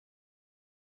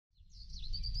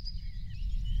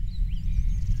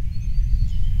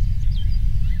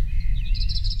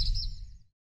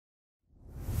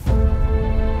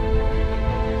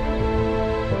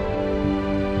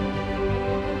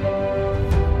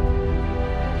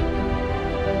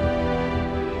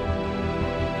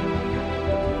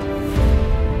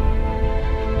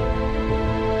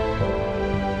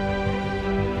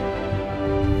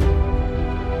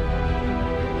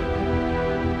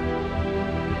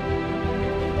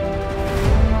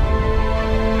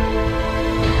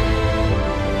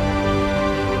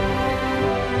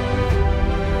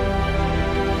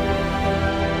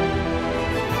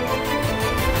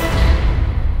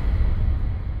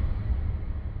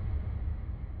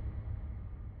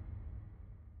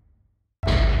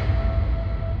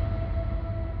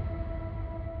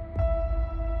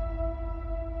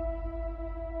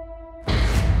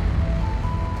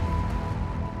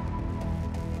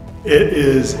It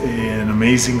is an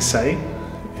amazing site.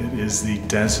 It is the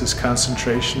densest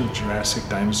concentration of Jurassic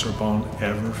dinosaur bone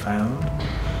ever found.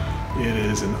 It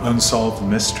is an unsolved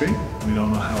mystery. We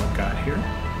don't know how it got here,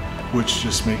 which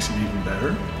just makes it even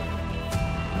better.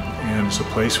 And it's a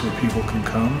place where people can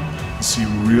come and see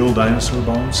real dinosaur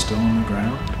bones still in the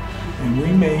ground. And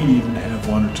we may even have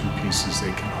one or two pieces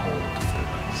they can hold if they're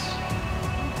nice.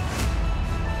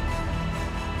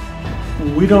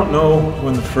 We don't know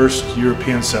when the first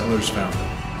European settlers found it.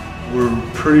 We're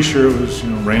pretty sure it was,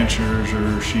 ranchers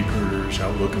or sheep herders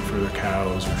out looking for their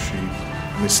cows or sheep,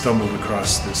 and they stumbled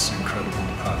across this incredible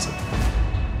deposit.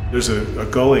 There's a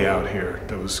gully out here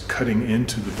that was cutting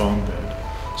into the bone bed,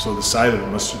 so the side of it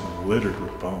must have been littered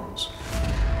with bones.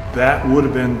 That would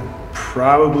have been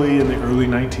probably in the early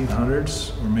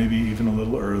 1900s, or maybe even a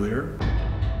little earlier.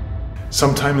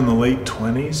 Sometime in the late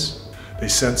 20s, they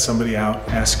sent somebody out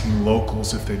asking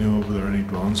locals if they knew if there were any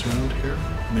bones around here,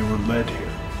 and they were led here.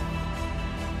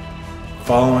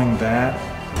 Following that,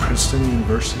 Princeton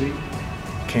University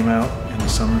came out in the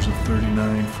summers of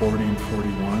 39, 40, and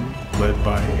 41, led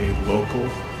by a local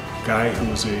guy who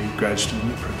was a grad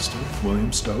student at Princeton,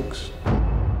 William Stokes.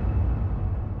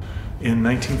 In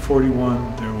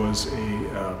 1941, there was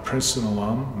a Princeton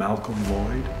alum, Malcolm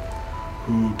Lloyd,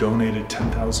 who donated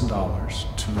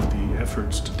 $10,000 to the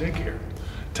efforts to dig here.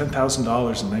 $10,000 in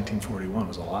 1941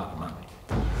 was a lot of money.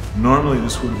 Normally,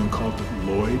 this would have been called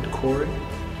the Lloyd Quarry,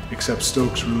 except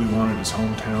Stokes really wanted his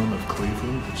hometown of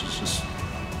Cleveland, which is just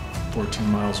 14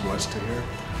 miles west of here,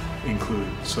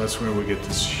 included. So that's where we get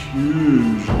this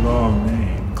huge, long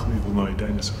name, Cleveland-Lloyd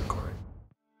Dinosaur Quarry.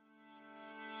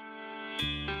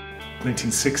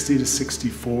 1960 to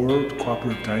 64, the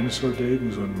Cooperative Dinosaur Dig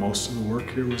was when most of the work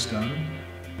here was done.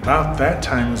 About that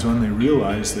time was when they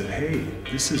realized that, hey,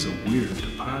 this is a weird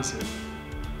deposit.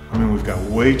 I mean, we've got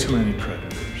way too many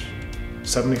predators.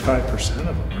 75%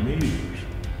 of them are meat eaters.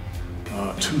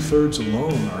 2/3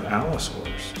 alone are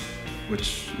allosaurs,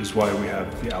 which is why we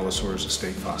have the Allosaurus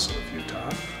estate fossil of Utah.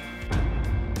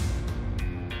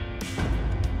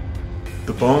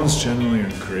 The bones generally are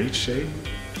in great shape,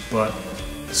 but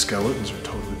the skeletons are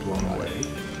totally blown away.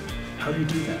 How do you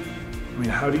do that? I mean,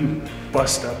 how do you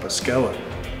bust up a skeleton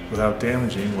without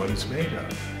damaging what it's made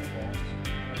of?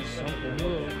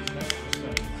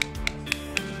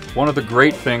 One of the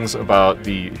great things about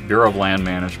the Bureau of Land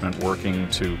Management working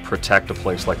to protect a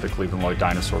place like the Cleveland-Lloyd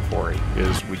Dinosaur Quarry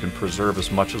is we can preserve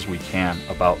as much as we can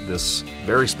about this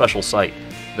very special site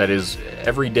that is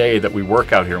every day that we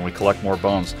work out here and we collect more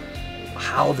bones.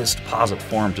 How this deposit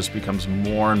formed just becomes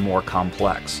more and more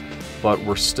complex, but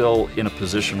we're still in a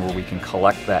position where we can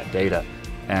collect that data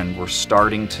and we're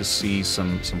starting to see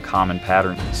some common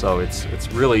patterns. So it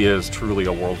really is truly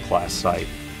a world-class site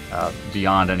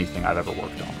beyond anything I've ever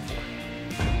worked on before.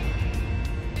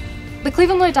 The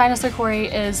Cleveland-Lloyd Dinosaur Quarry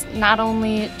is not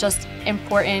only just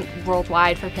important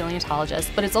worldwide for paleontologists,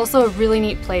 but it's also a really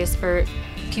neat place for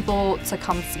people to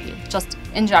come see, just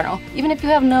in general. Even if you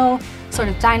have no sort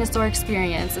of dinosaur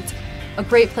experience, it's a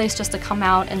great place just to come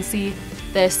out and see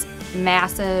this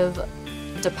massive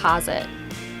deposit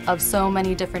of so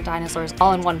many different dinosaurs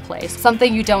all in one place,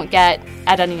 something you don't get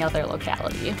at any other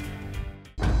locality.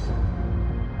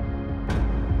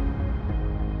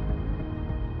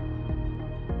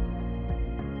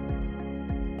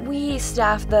 We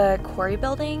staff the quarry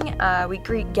building. We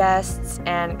greet guests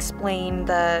and explain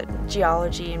the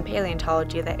geology and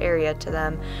paleontology of the area to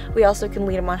them. We also can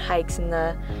lead them on hikes in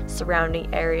the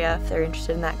surrounding area if they're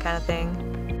interested in that kind of thing.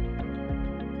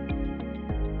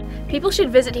 People should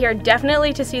visit here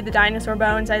definitely to see the dinosaur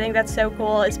bones. I think that's so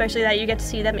cool, especially that you get to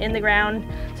see them in the ground.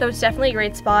 So it's definitely a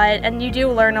great spot, and you do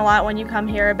learn a lot when you come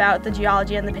here about the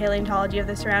geology and the paleontology of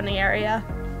the surrounding area.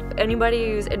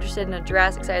 Anybody who's interested in a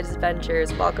Jurassic-sized adventure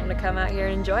is welcome to come out here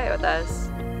and enjoy it with us.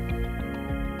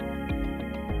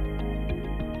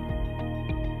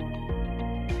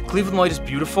 Cleveland-Lloyd is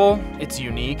beautiful, it's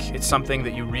unique, it's something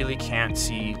that you really can't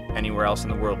see anywhere else in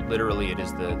the world. Literally, it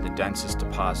is the densest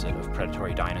deposit of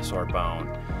predatory dinosaur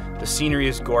bone. The scenery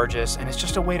is gorgeous, and it's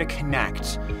just a way to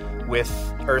connect with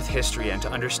Earth history and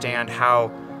to understand how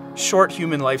short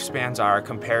human lifespans are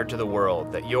compared to the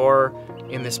world, that you're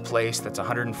in this place that's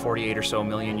 148 or so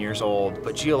million years old,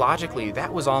 but geologically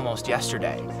that was almost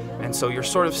yesterday. And so you're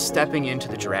sort of stepping into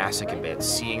the Jurassic a bit,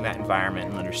 seeing that environment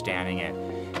and understanding it,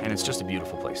 and it's just a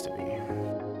beautiful place to be.